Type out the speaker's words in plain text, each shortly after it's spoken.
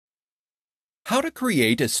How to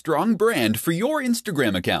create a strong brand for your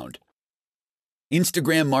Instagram account.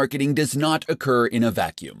 Instagram marketing does not occur in a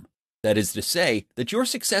vacuum. That is to say that your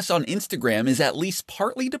success on Instagram is at least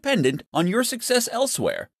partly dependent on your success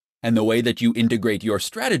elsewhere, and the way that you integrate your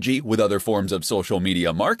strategy with other forms of social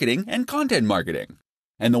media marketing and content marketing.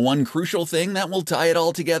 And the one crucial thing that will tie it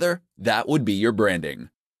all together, that would be your branding.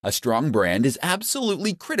 A strong brand is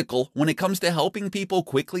absolutely critical when it comes to helping people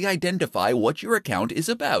quickly identify what your account is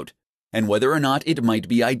about, and whether or not it might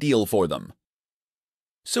be ideal for them.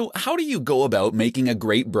 So how do you go about making a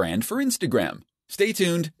great brand for Instagram? Stay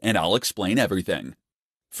tuned and I'll explain everything.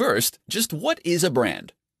 First, just what is a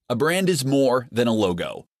brand? A brand is more than a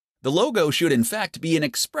logo. The logo should in fact be an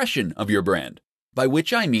expression of your brand, by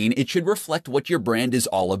which I mean it should reflect what your brand is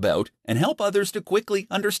all about and help others to quickly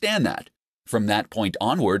understand that. From that point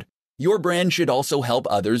onward, your brand should also help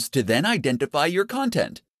others to then identify your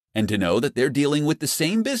content and to know that they're dealing with the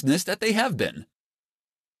same business that they have been.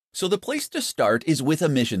 So the place to start is with a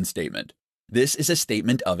mission statement. This is a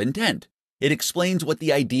statement of intent. It explains what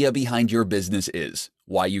the idea behind your business is,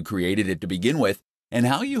 why you created it to begin with, and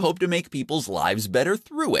how you hope to make people's lives better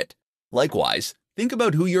through it. Likewise, think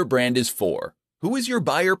about who your brand is for. Who is your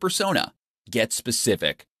buyer persona? Get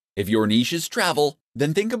specific. If your niche is travel,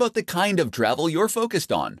 then think about the kind of travel you're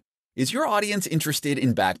focused on. Is your audience interested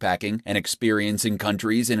in backpacking and experiencing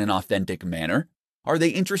countries in an authentic manner? Are they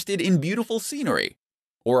interested in beautiful scenery?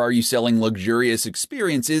 Or are you selling luxurious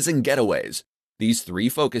experiences and getaways? These three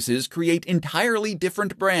focuses create entirely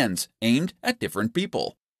different brands aimed at different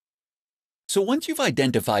people. So once you've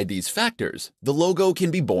identified these factors, the logo can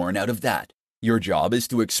be born out of that. Your job is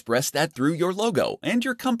to express that through your logo and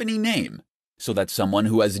your company name, so that someone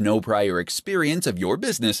who has no prior experience of your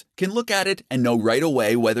business can look at it and know right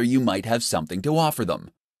away whether you might have something to offer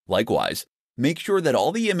them. Likewise, make sure that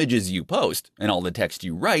all the images you post and all the text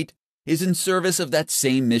you write is in service of that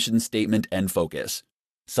same mission statement and focus,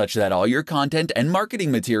 such that all your content and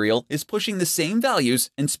marketing material is pushing the same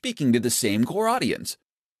values and speaking to the same core audience.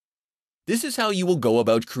 This is how you will go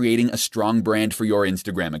about creating a strong brand for your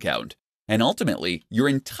Instagram account, and ultimately, your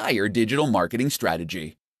entire digital marketing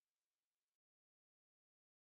strategy.